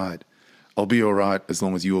inside. I'll be all right as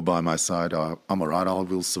long as you are by my side. I'm all right. I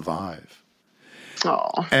will survive.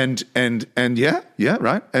 Oh. And yeah,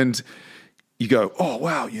 right. And you go, oh,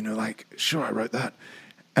 wow, sure, I wrote that.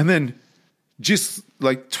 And then just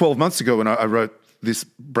like 12 months ago when I wrote this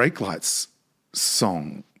Brake Lights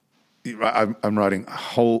song, I'm writing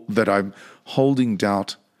that I'm holding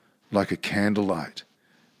doubt like a candlelight,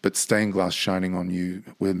 but stained glass shining on you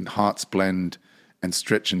when hearts blend and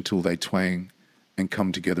stretch until they twang and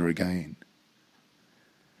come together again.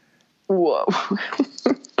 Whoa.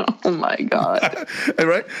 Oh my God.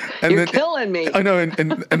 Right? And You're killing me. I know.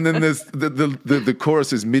 And then there's the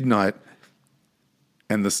chorus is midnight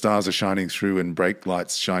and the stars are shining through and brake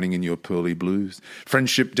lights shining in your pearly blues.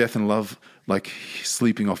 Friendship, death and love like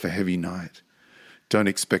sleeping off a heavy night. Don't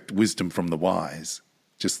expect wisdom from the wise.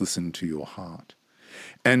 Just listen to your heart.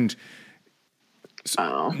 And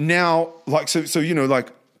now,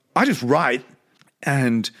 I just write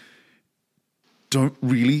and don't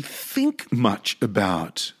really think much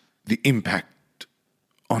about the impact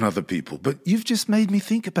on other people. But you've just made me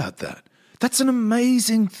think about that. That's an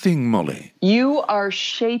amazing thing, Molly. You are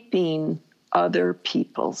shaping other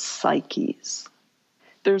people's psyches.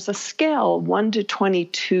 There's a scale, 1 to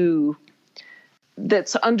 22,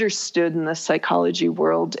 that's understood in the psychology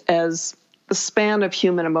world as the span of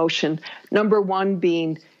human emotion. Number 1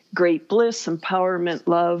 being great bliss, empowerment,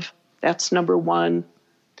 love. That's number 1.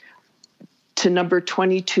 To number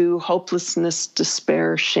 22, hopelessness,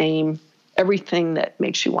 despair, shame, everything that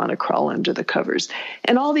makes you want to crawl under the covers,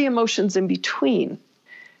 and all the emotions in between.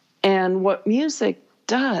 And what music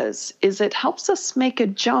does is it helps us make a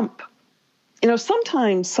jump.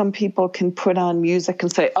 Sometimes some people can put on music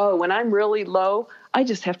and say, oh, when I'm really low, I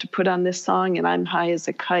just have to put on this song and I'm high as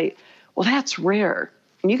a kite. Well, that's rare.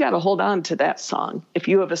 And you got to hold on to that song. If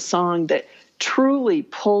you have a song that truly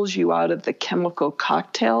pulls you out of the chemical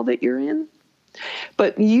cocktail that you're in.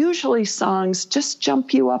 But usually songs just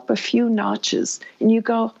jump you up a few notches and you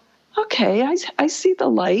go, okay, I see the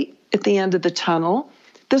light at the end of the tunnel.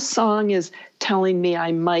 This song is telling me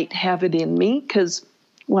I might have it in me because,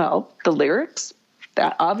 well, the lyrics,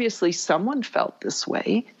 that obviously someone felt this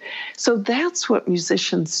way. So that's what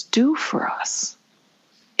musicians do for us.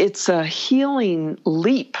 It's a healing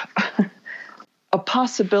leap, a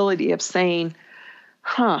possibility of saying,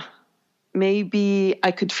 maybe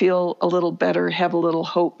I could feel a little better, have a little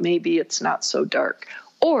hope. Maybe it's not so dark.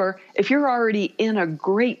 Or if you're already in a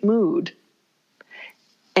great mood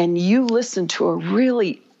and you listen to a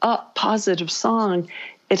really positive song,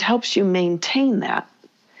 it helps you maintain that.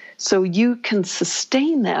 So you can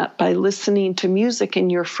sustain that by listening to music,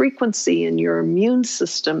 and your frequency and your immune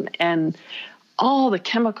system and all the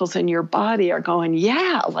chemicals in your body are going,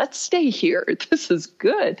 yeah, let's stay here. This is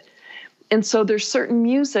good. And so there's certain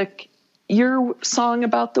music, your song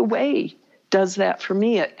About the Way does that for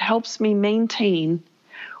me. It helps me maintain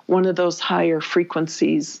one of those higher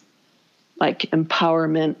frequencies, like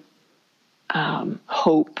empowerment,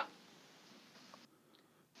 hope.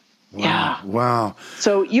 Wow. Yeah. Wow.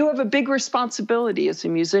 So you have a big responsibility as a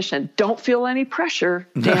musician. Don't feel any pressure,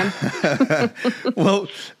 Dan. Well,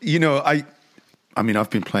 I mean, I've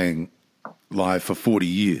been playing live for 40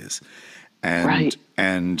 years.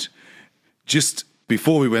 And just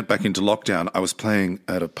before we went back into lockdown, I was playing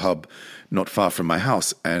at a pub not far from my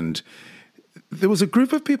house. And there was a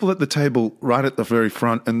group of people at the table right at the very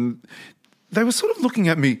front. And they were sort of looking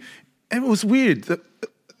at me. And it was weird.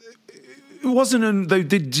 It wasn't, they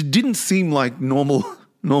didn't seem like normal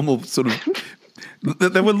sort of,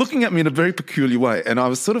 they were looking at me in a very peculiar way. And I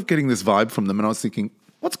was sort of getting this vibe from them. And I was thinking,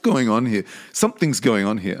 what's going on here? Something's going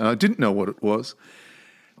on here. And I didn't know what it was.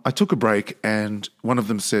 I took a break and one of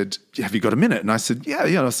them said, have you got a minute? And I said, yeah.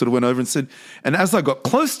 And I sort of went over and said, and as I got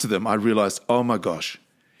close to them, I realized, oh my gosh,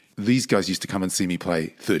 these guys used to come and see me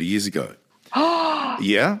play 30 years ago.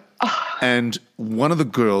 Yeah. And one of the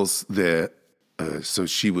girls there, so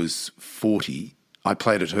she was 40. I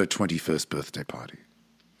played at her 21st birthday party.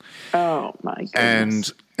 Oh, my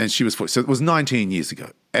goodness. And she was 40. So it was 19 years ago.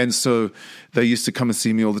 And so they used to come and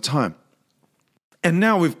see me all the time. And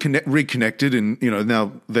now we've reconnected and,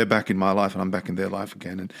 now they're back in my life and I'm back in their life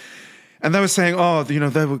again. And they were saying, oh,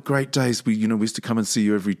 they were great days. We used to come and see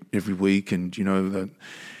you every week. And, and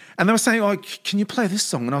they were saying, oh, can you play this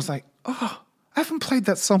song? And I was like, oh, I haven't played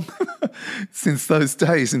that song since those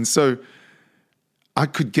days. And so I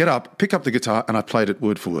could get up, pick up the guitar, and I played it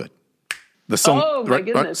word for word. The song, oh my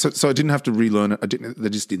goodness! So I didn't have to relearn it. They're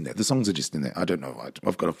just in there. The songs are just in there. I don't know.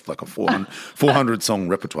 I've got a 400 song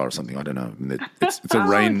repertoire or something. I don't know. It's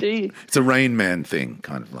it's a Rain Man thing,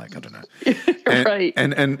 kind of like, I don't know. Right.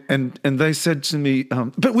 And they said to me,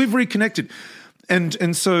 but we've reconnected, and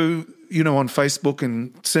so on Facebook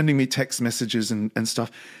and sending me text messages and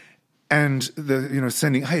stuff. And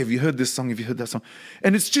sending, hey, have you heard this song? Have you heard that song?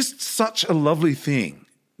 And it's just such a lovely thing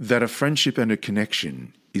that a friendship and a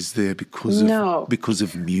connection is there because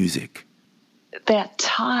of music. That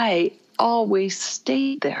tie always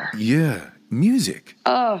stayed there. Yeah, music.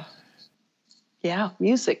 Oh, yeah,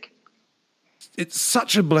 music. It's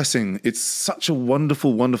such a blessing. It's such a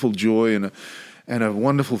wonderful, wonderful joy and a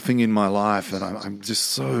wonderful thing in my life. And I'm just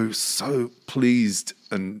so pleased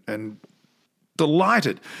and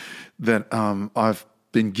delighted that I've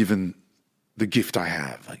been given the gift I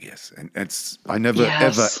have, I guess. And I never,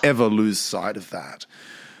 ever lose sight of that.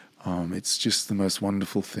 It's just the most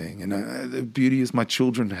wonderful thing. And the beauty is my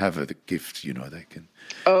children have the gift, they can.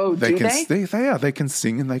 Oh, do they? They can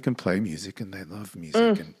sing and they can play music and they love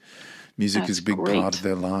music. And music is a big part of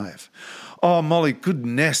their life. Oh, Molly,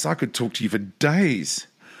 goodness, I could talk to you for days.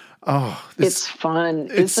 Oh, it's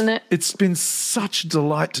fun, isn't it? It's been such a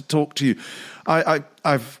delight to talk to you.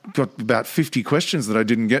 I've got about 50 questions that I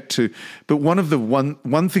didn't get to, but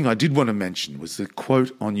one thing I did want to mention was the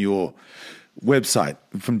quote on your website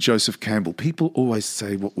from Joseph Campbell. People always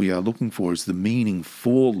say what we are looking for is the meaning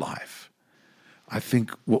for life. I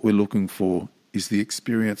think what we're looking for is the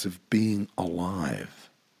experience of being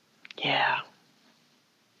alive. Yeah.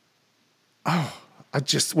 Oh,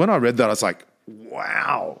 when I read that, I was like,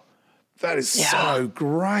 wow. That is so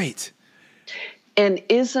great. And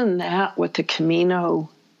isn't that what the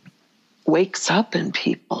Camino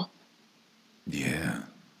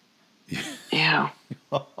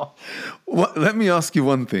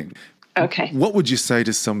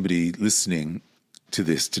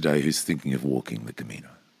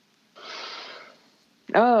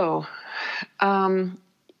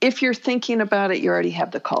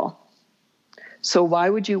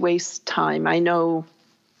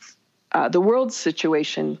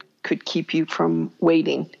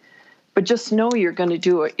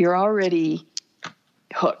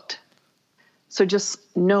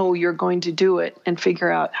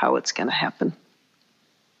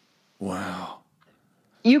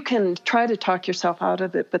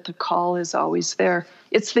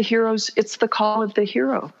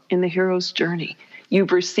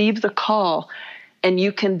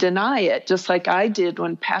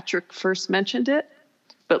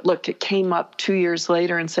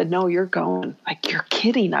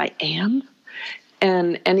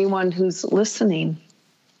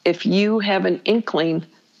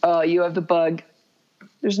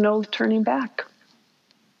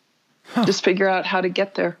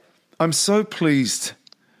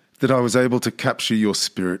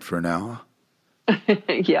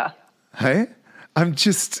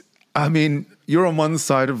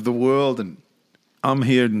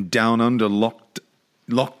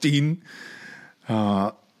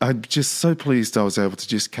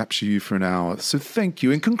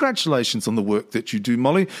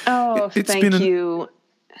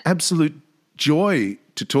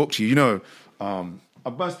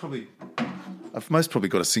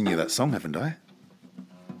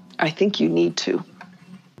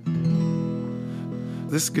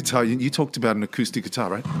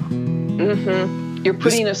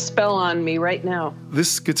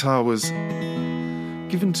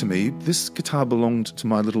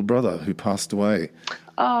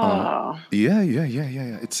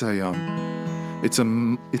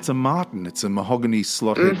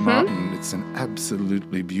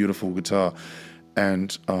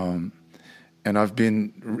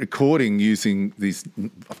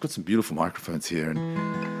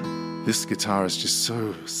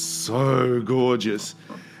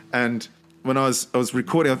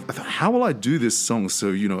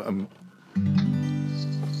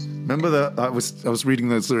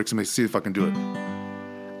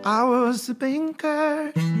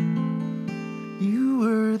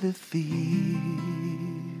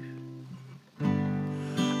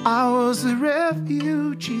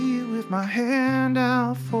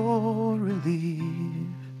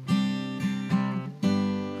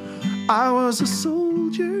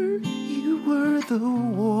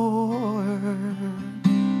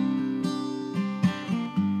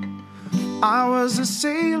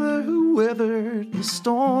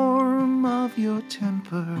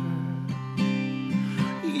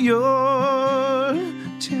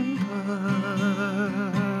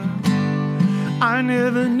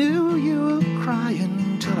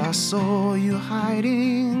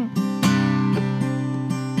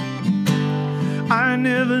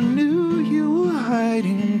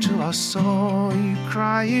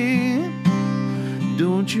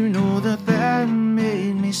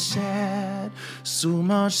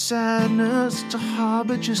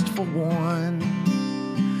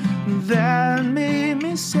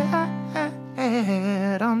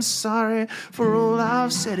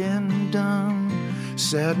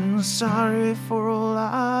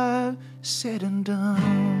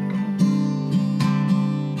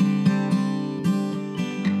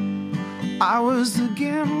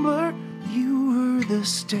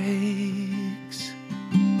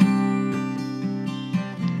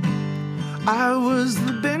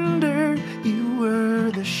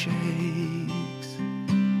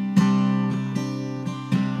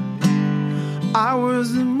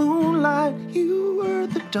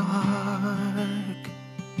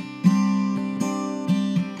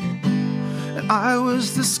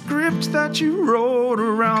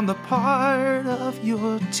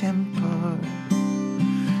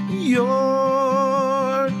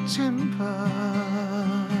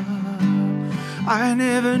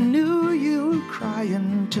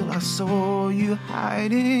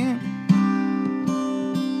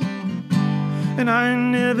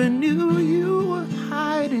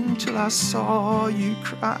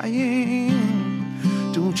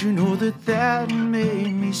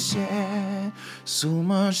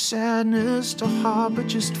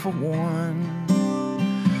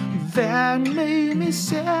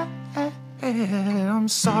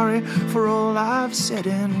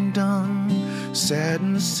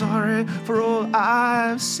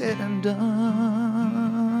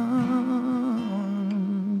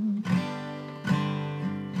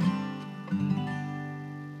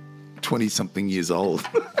 20-something years old.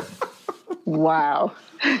 Wow.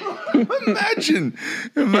 Imagine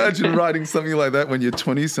writing something like that when you're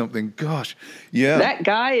 20-something. Gosh, yeah. That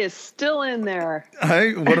guy is still in there.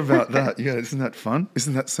 Hey, what about that? Yeah, isn't that fun?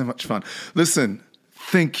 Isn't that so much fun? Listen,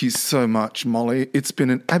 thank you so much, Molly. It's been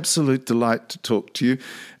an absolute delight to talk to you.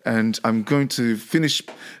 And I'm going to finish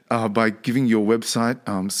by giving your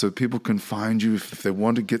website so people can find you if they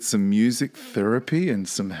want to get some music therapy and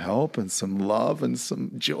some help and some love and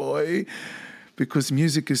some joy. Because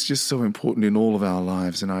music is just so important in all of our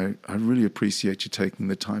lives. And I really appreciate you taking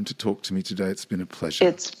the time to talk to me today. It's been a pleasure.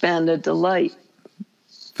 It's been a delight.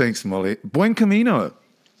 Thanks, Molly. Buen camino.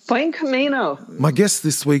 Buen camino. My guest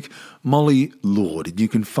this week, Molly Lord. And you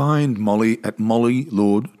can find Molly at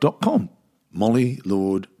mollylord.com.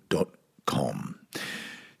 mollylord.com.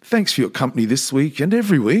 Thanks for your company this week and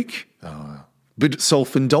every week. A bit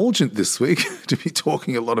self-indulgent this week to be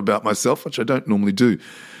talking a lot about myself, which I don't normally do.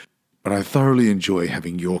 But I thoroughly enjoy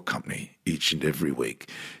having your company each and every week.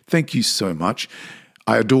 Thank you so much.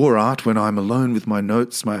 I adore art. When I'm alone with my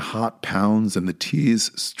notes, my heart pounds and the tears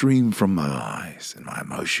stream from my eyes, and my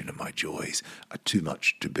emotion and my joys are too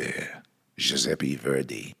much to bear. Giuseppe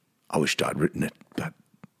Verdi. I wished I'd written it, but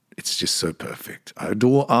it's just so perfect. I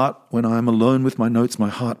adore art. When I'm alone with my notes, my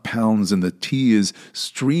heart pounds and the tears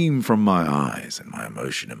stream from my eyes, and my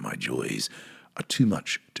emotion and my joys are too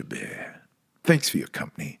much to bear. Thanks for your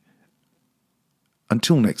company.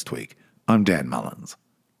 Until next week, I'm Dan Mullins.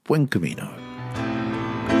 Buen camino.